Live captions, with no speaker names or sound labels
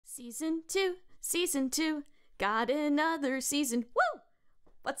Season 2, got another season. Woo!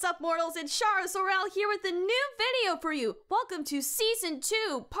 What's up, mortals? It's Shara Sorrel here with a new video for you. Welcome to Season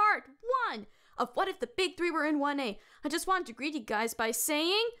 2, Part 1 of What If the Big Three Were in 1A. I just wanted to greet you guys by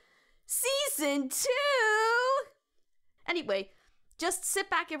saying, Season 2! Anyway, just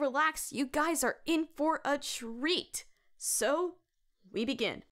sit back and relax. You guys are in for a treat. So, we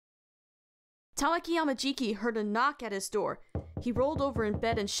begin. Tamaki Yamajiki heard a knock at his door. He rolled over in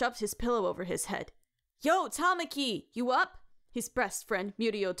bed and shoved his pillow over his head. Yo, Tamaki, you up? His best friend,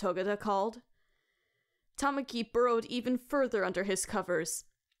 Murio Togata, called. Tamaki burrowed even further under his covers.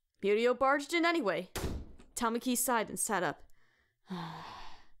 Murio barged in anyway. Tamaki sighed and sat up.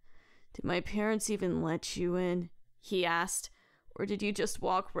 Did my parents even let you in? He asked. Or did you just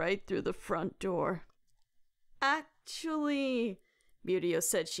walk right through the front door? Actually, Murio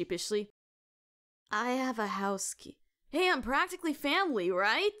said sheepishly, I have a house key. Hey, I'm practically family,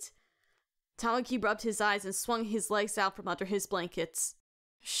 right? Tamaki rubbed his eyes and swung his legs out from under his blankets.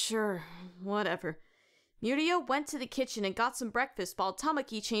 Sure, whatever. Murio went to the kitchen and got some breakfast while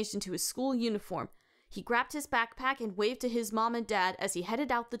Tamaki changed into his school uniform. He grabbed his backpack and waved to his mom and dad as he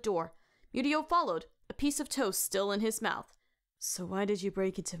headed out the door. Murio followed, a piece of toast still in his mouth. So why did you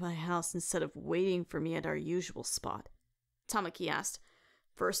break into my house instead of waiting for me at our usual spot? Tamaki asked.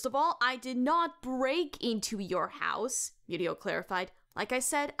 First of all, I did not break into your house, Murio clarified. Like I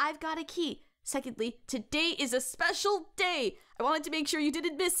said, I've got a key. Secondly, today is a special day. I wanted to make sure you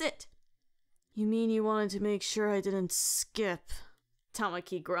didn't miss it. You mean you wanted to make sure I didn't skip?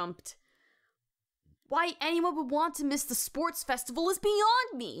 Tamaki grumped. Why anyone would want to miss the sports festival is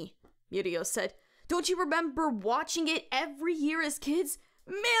beyond me, Murio said. Don't you remember watching it every year as kids?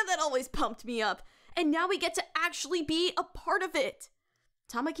 Man, that always pumped me up. And now we get to actually be a part of it.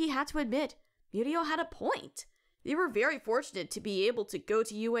 Tamaki had to admit, Murio had a point. They were very fortunate to be able to go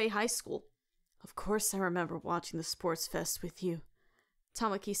to UA High School. Of course I remember watching the sports fest with you,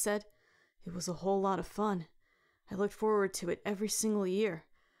 Tamaki said. It was a whole lot of fun. I looked forward to it every single year.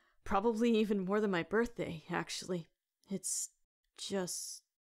 Probably even more than my birthday, actually. It's just...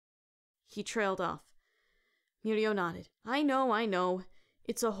 He trailed off. Murio nodded. I know.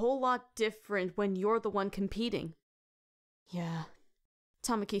 It's a whole lot different when you're the one competing. Yeah,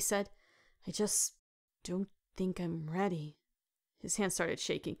 Tamaki said. I just don't think I'm ready. His hand started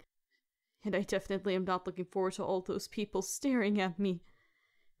shaking. And I definitely am not looking forward to all those people staring at me.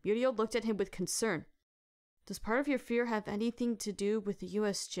 Murio looked at him with concern. Does part of your fear have anything to do with the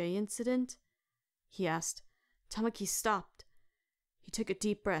USJ incident? He asked. Tamaki stopped. He took a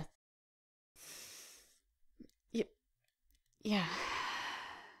deep breath. Yeah,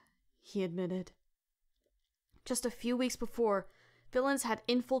 he admitted. Just a few weeks before, villains had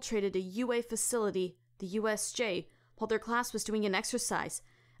infiltrated a UA facility, the USJ, while their class was doing an exercise.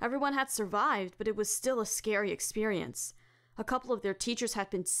 Everyone had survived, but it was still a scary experience. A couple of their teachers had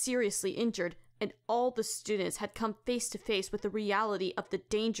been seriously injured, and all the students had come face to face with the reality of the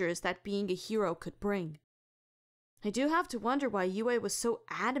dangers that being a hero could bring. I do have to wonder why UA was so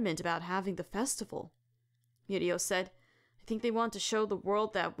adamant about having the festival, Murio said. I think they want to show the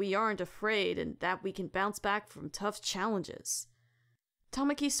world that we aren't afraid and that we can bounce back from tough challenges.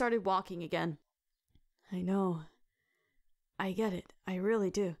 Tamaki started walking again. I know. I get it. I really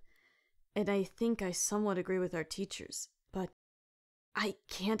do. And I think I somewhat agree with our teachers. But I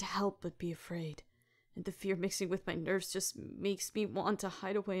can't help but be afraid. And the fear mixing with my nerves just makes me want to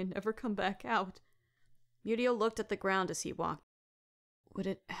hide away and never come back out. Murio looked at the ground as he walked. Would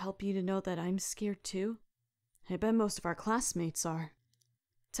it help you to know that I'm scared too? I bet most of our classmates are.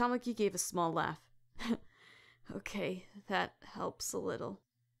 Tamaki gave a small laugh. Okay, that helps a little.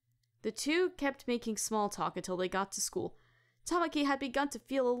 The two kept making small talk until they got to school. Tamaki had begun to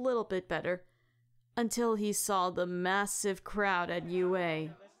feel a little bit better, until he saw the massive crowd at UA.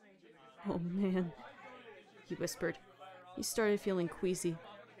 Oh man, he whispered. He started feeling queasy.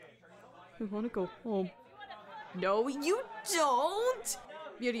 I want to go home. No, you don't!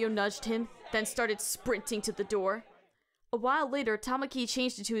 Murio nudged him, then started sprinting to the door. A while later, Tamaki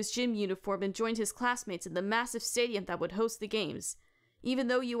changed into his gym uniform and joined his classmates in the massive stadium that would host the games. Even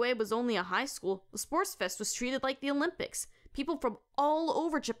though UA was only a high school, the sports fest was treated like the Olympics. People from all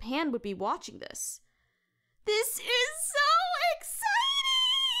over Japan would be watching this. This is so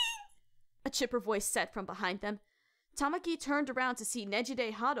exciting! A chipper voice said from behind them. Tamaki turned around to see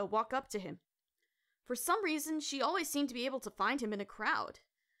Nejide Hado walk up to him. For some reason, she always seemed to be able to find him in a crowd.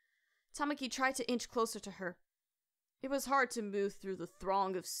 Tamaki tried to inch closer to her. It was hard to move through the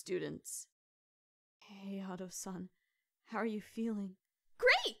throng of students. Hey, Hado-san, how are you feeling?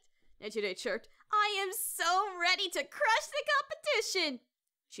 Great! Nejire chirped. I am so ready to crush the competition!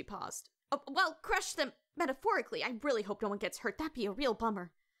 She paused. Oh, well, crush them metaphorically. I really hope no one gets hurt. That'd be a real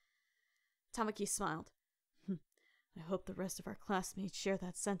bummer. Tamaki smiled. I hope the rest of our classmates share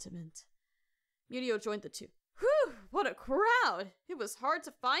that sentiment. Murio joined the two. Whew, what a crowd! It was hard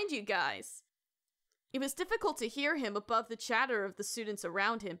to find you guys. It was difficult to hear him above the chatter of the students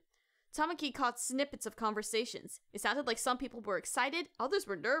around him. Tamaki caught snippets of conversations. It sounded like some people were excited, others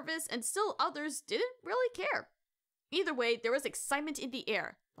were nervous, and still others didn't really care. Either way, there was excitement in the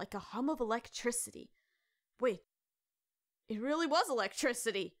air, like a hum of electricity. Wait, it really was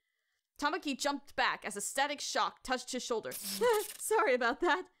electricity! Tamaki jumped back as a static shock touched his shoulder. Sorry about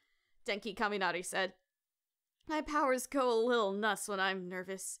that, Denki Kaminari said. My powers go a little nuts when I'm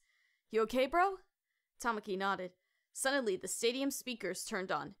nervous. You okay, bro? Tamaki nodded. Suddenly, the stadium speakers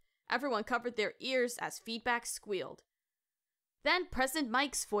turned on. Everyone covered their ears as feedback squealed. Then President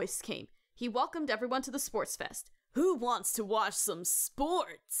Mike's voice came. He welcomed everyone to the sports fest. Who wants to watch some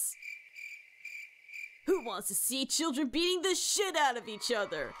sports? Who wants to see children beating the shit out of each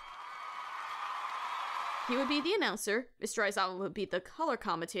other? He would be the announcer, Mr. Aizawa would be the color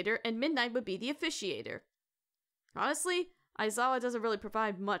commentator, and Midnight would be the officiator. Honestly, Aizawa doesn't really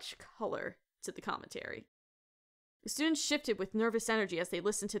provide much color to the commentary. The students shifted with nervous energy as they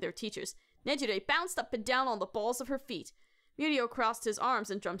listened to their teachers. Nejire bounced up and down on the balls of her feet. Murio crossed his arms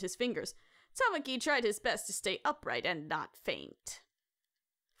and drummed his fingers. Tamaki tried his best to stay upright and not faint.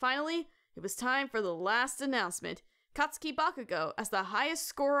 Finally, it was time for the last announcement. Katsuki Bakugo, as the highest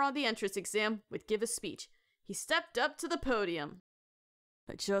scorer on the entrance exam, would give a speech. He stepped up to the podium.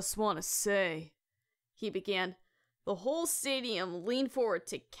 I just want to say, he began. The whole stadium leaned forward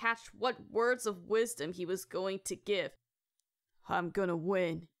to catch what words of wisdom he was going to give. I'm gonna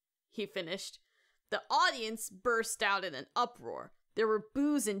win, he finished. The audience burst out in an uproar. There were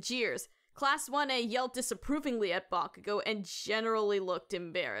boos and jeers. Class 1A yelled disapprovingly at Bakugo and generally looked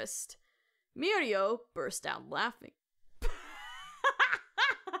embarrassed. Mirio burst out laughing.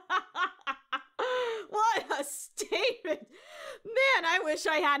 What a statement! Man, I wish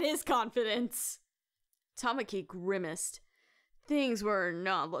I had his confidence. Tamaki grimaced. Things were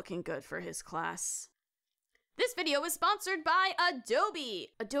not looking good for his class. This video is sponsored by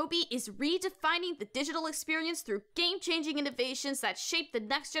Adobe. Adobe is redefining the digital experience through game-changing innovations that shape the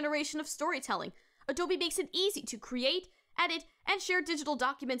next generation of storytelling. Adobe makes it easy to create, edit, and share digital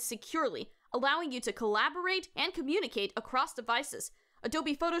documents securely, allowing you to collaborate and communicate across devices.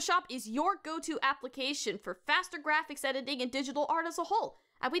 Adobe Photoshop is your go-to application for faster graphics editing and digital art as a whole.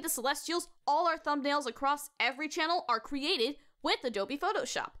 At We the Celestials, all our thumbnails across every channel are created with Adobe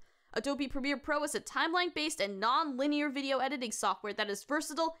Photoshop. Adobe Premiere Pro is a timeline-based and non-linear video editing software that is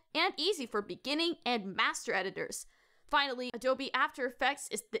versatile and easy for beginning and master editors. Finally, Adobe After Effects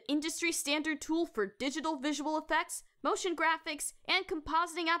is the industry standard tool for digital visual effects, motion graphics, and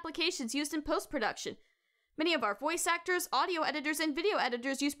compositing applications used in post-production. Many of our voice actors, audio editors, and video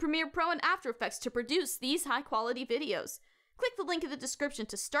editors use Premiere Pro and After Effects to produce these high-quality videos. Click the link in the description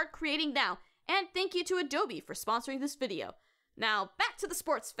to start creating now, and thank you to Adobe for sponsoring this video. Now, back to the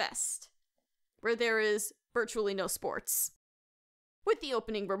Sports Fest, where there is virtually no sports. With the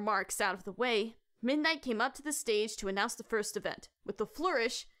opening remarks out of the way, Midnight came up to the stage to announce the first event. With a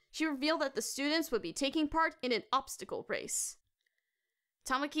flourish, she revealed that the students would be taking part in an obstacle race.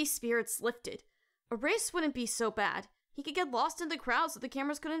 Tamaki's spirits lifted. A race wouldn't be so bad. He could get lost in the crowd so the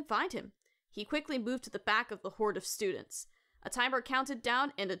cameras couldn't find him. He quickly moved to the back of the horde of students. A timer counted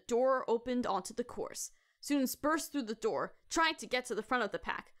down and a door opened onto the course. Students burst through the door, trying to get to the front of the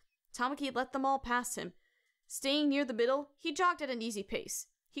pack. Tamaki let them all pass him. Staying near the middle, he jogged at an easy pace.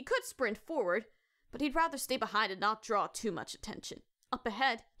 He could sprint forward, but he'd rather stay behind and not draw too much attention. Up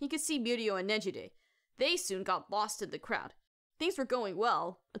ahead, he could see Murio and Nejire. They soon got lost in the crowd. Things were going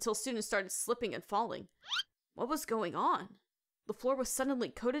well, until students started slipping and falling. What was going on? The floor was suddenly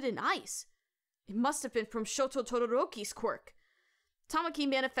coated in ice. It must have been from Shoto Todoroki's quirk. Tamaki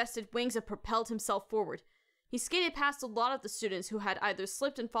manifested wings and propelled himself forward. He skated past a lot of the students who had either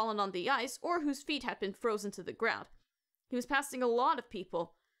slipped and fallen on the ice or whose feet had been frozen to the ground. He was passing a lot of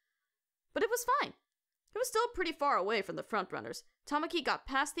people. But it was fine. He was still pretty far away from the frontrunners. Tamaki got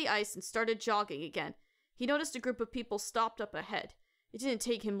past the ice and started jogging again. He noticed a group of people stopped up ahead. It didn't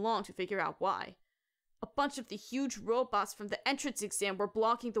take him long to figure out why. A bunch of the huge robots from the entrance exam were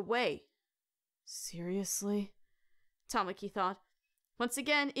blocking the way. Seriously? Tamaki thought. Once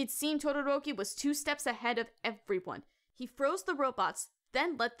again, it seemed Todoroki was 2 steps ahead of everyone. He froze the robots,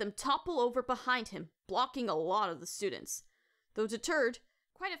 then let them topple over behind him, blocking a lot of the students. Though deterred,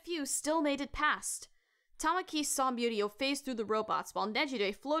 quite a few still made it past. Tamaki saw Murio phase through the robots while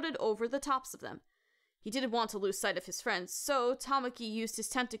Nejire floated over the tops of them. He didn't want to lose sight of his friends, so Tamaki used his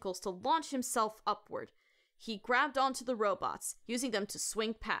tentacles to launch himself upward. He grabbed onto the robots, using them to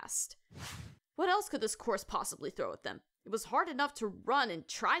swing past. What else could this course possibly throw at them? It was hard enough to run and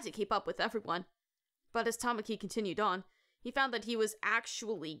try to keep up with everyone. But as Tamaki continued on, he found that he was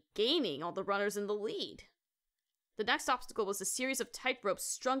actually gaining on the runners in the lead. The next obstacle was a series of tightropes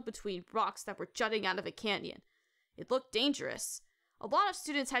strung between rocks that were jutting out of a canyon. It looked dangerous. A lot of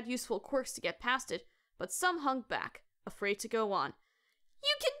students had useful quirks to get past it, but some hung back, afraid to go on.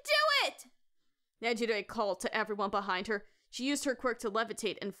 "You can do it!" Nejire called to everyone behind her. She used her quirk to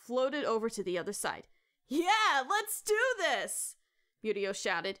levitate and floated over to the other side. "Yeah, let's do this!" Murio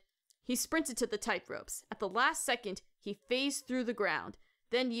shouted. He sprinted to the tightropes. At the last second, he phased through the ground,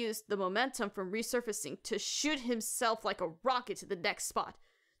 then used the momentum from resurfacing to shoot himself like a rocket to the next spot.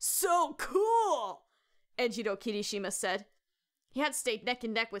 "So cool!" Ejiro Kirishima said. He had stayed neck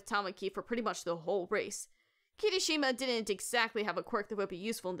and neck with Tamaki for pretty much the whole race. Kirishima didn't exactly have a quirk that would be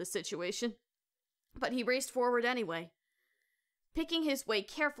useful in this situation, but he raced forward anyway. Picking his way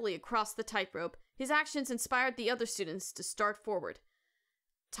carefully across the tightrope, his actions inspired the other students to start forward.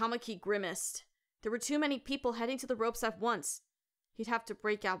 Tamaki grimaced. There were too many people heading to the ropes at once. He'd have to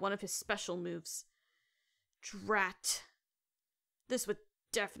break out one of his special moves. Drat. This would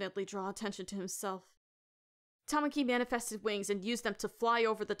definitely draw attention to himself. Tamaki manifested wings and used them to fly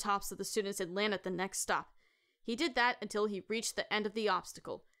over the tops of the students and land at the next stop. He did that until he reached the end of the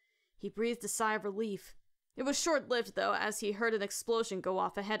obstacle. He breathed a sigh of relief. It was short-lived, though, as he heard an explosion go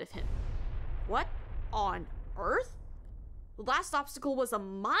off ahead of him. What on earth? The last obstacle was a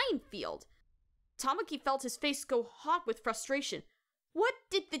minefield. Tamaki felt his face go hot with frustration. What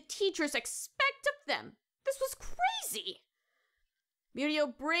did the teachers expect of them? This was crazy! Murio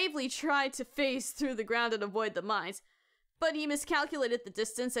bravely tried to phase through the ground and avoid the mines, but he miscalculated the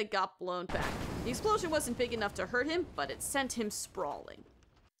distance and got blown back. The explosion wasn't big enough to hurt him, but it sent him sprawling.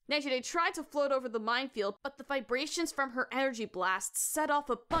 Nejire tried to float over the minefield, but the vibrations from her energy blast set off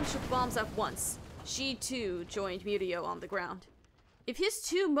a bunch of bombs at once. She, too, joined Murio on the ground. If his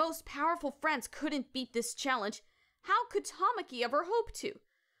two most powerful friends couldn't beat this challenge, how could Tamaki ever hope to?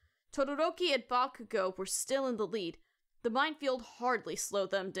 Todoroki and Bakugo were still in the lead. The minefield hardly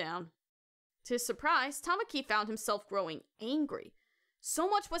slowed them down. To his surprise, Tamaki found himself growing angry. So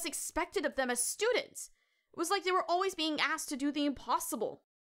much was expected of them as students. It was like they were always being asked to do the impossible.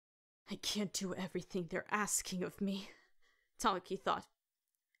 I can't do everything they're asking of me, Tamaki thought.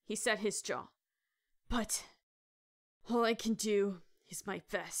 He set his jaw. But all I can do is my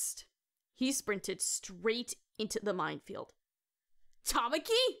best. He sprinted straight into the minefield. Tamaki?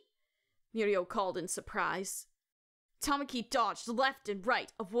 Murio called in surprise. Tamaki dodged left and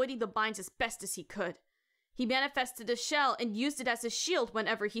right, avoiding the mines as best as he could. He manifested a shell and used it as a shield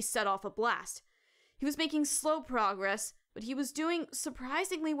whenever he set off a blast. He was making slow progress, but he was doing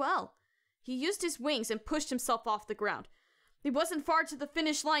surprisingly well. He used his wings and pushed himself off the ground. He wasn't far to the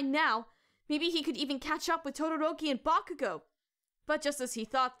finish line now. Maybe he could even catch up with Todoroki and Bakugo. But just as he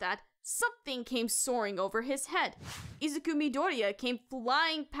thought that, something came soaring over his head. Izuku Midoriya came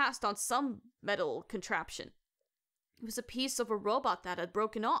flying past on some metal contraption. It was a piece of a robot that had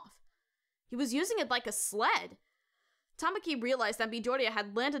broken off. He was using it like a sled. Tamaki realized that Midoriya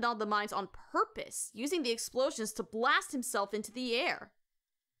had landed on the mines on purpose, using the explosions to blast himself into the air.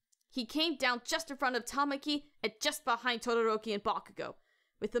 He came down just in front of Tamaki and just behind Todoroki and Bakugo.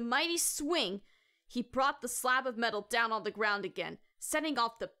 With a mighty swing, he brought the slab of metal down on the ground again, setting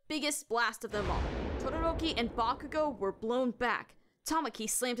off the biggest blast of them all. Todoroki and Bakugo were blown back. Tamaki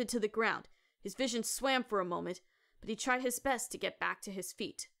slammed into the ground. His vision swam for a moment, but he tried his best to get back to his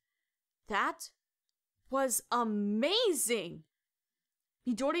feet. That was amazing!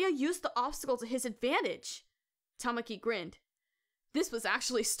 Midoriya used the obstacle to his advantage. Tamaki grinned. This was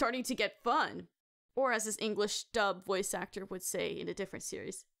actually starting to get fun. Or as his English dub voice actor would say in a different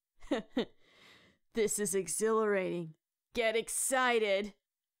series. This is exhilarating. Get excited!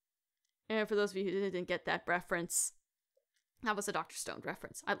 And for those of you who didn't get that reference, that was a Dr. Stone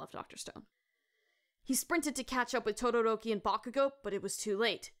reference. I love Dr. Stone. He sprinted to catch up with Todoroki and Bakugo, but it was too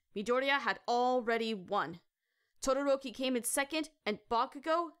late. Midoriya had already won. Todoroki came in second, and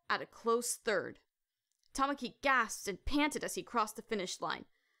Bakugo at a close third. Tamaki gasped and panted as he crossed the finish line.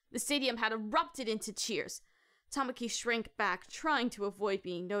 The stadium had erupted into cheers. Tamaki shrank back, trying to avoid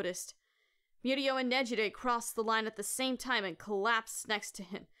being noticed. Murio and Nejire crossed the line at the same time and collapsed next to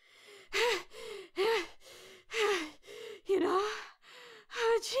him. You know,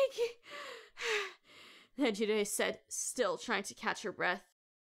 cheeky, Nejire said, still trying to catch her breath.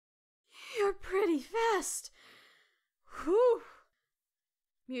 You're pretty fast. Whew,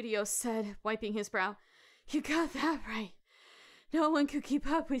 Murio said, wiping his brow. You got that right. No one could keep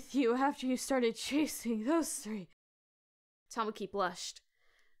up with you after you started chasing those three. Tamaki blushed.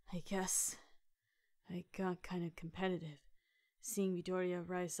 I guess I got kind of competitive. Seeing Midoriya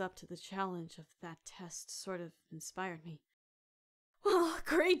rise up to the challenge of that test sort of inspired me. Well,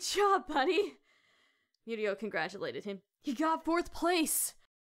 great job, buddy! Mirio congratulated him. You got 4th place!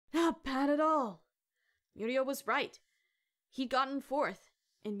 Not bad at all. Mirio was right. He'd gotten 4th,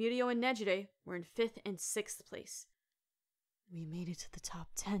 and Mirio and Nejire were in 5th and 6th place. We made it to the top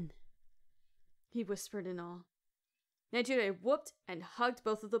 10, he whispered in awe. Nejire whooped and hugged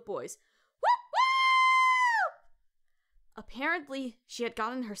both of the boys. Whoop whoop! Apparently, she had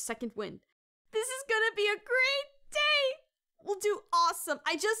gotten her 2nd win. This is gonna be a great day! We'll do awesome!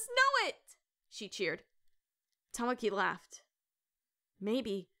 I just know it! She cheered. Tamaki laughed.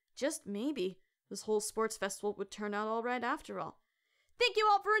 Maybe, just maybe, this whole sports festival would turn out all right after all. Thank you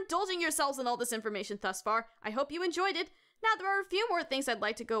all for indulging yourselves in all this information thus far. I hope you enjoyed it. Now there are a few more things I'd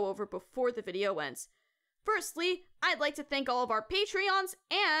like to go over before the video ends. Firstly, I'd like to thank all of our Patreons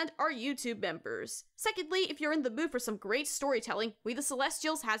and our YouTube members. Secondly, if you're in the mood for some great storytelling, We the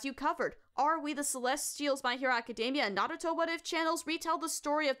Celestials has you covered. Our We the Celestials, My Hero Academia, and Naruto What If channels retell the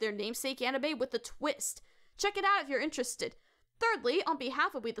story of their namesake anime with a twist. Check it out if you're interested. Thirdly, on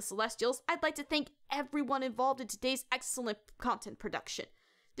behalf of We the Celestials, I'd like to thank everyone involved in today's excellent content production.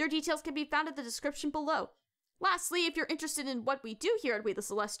 Their details can be found in the description below. Lastly, if you're interested in what we do here at We the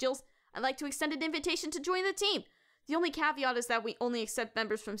Celestials, I'd like to extend an invitation to join the team. The only caveat is that we only accept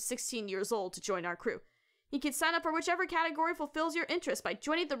members from 16 years old to join our crew. You can sign up for whichever category fulfills your interest by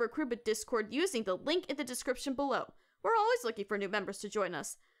joining the Recruitment Discord using the link in the description below. We're always looking for new members to join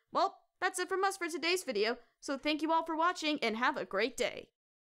us. Well, that's it from us for today's video, so thank you all for watching and have a great day.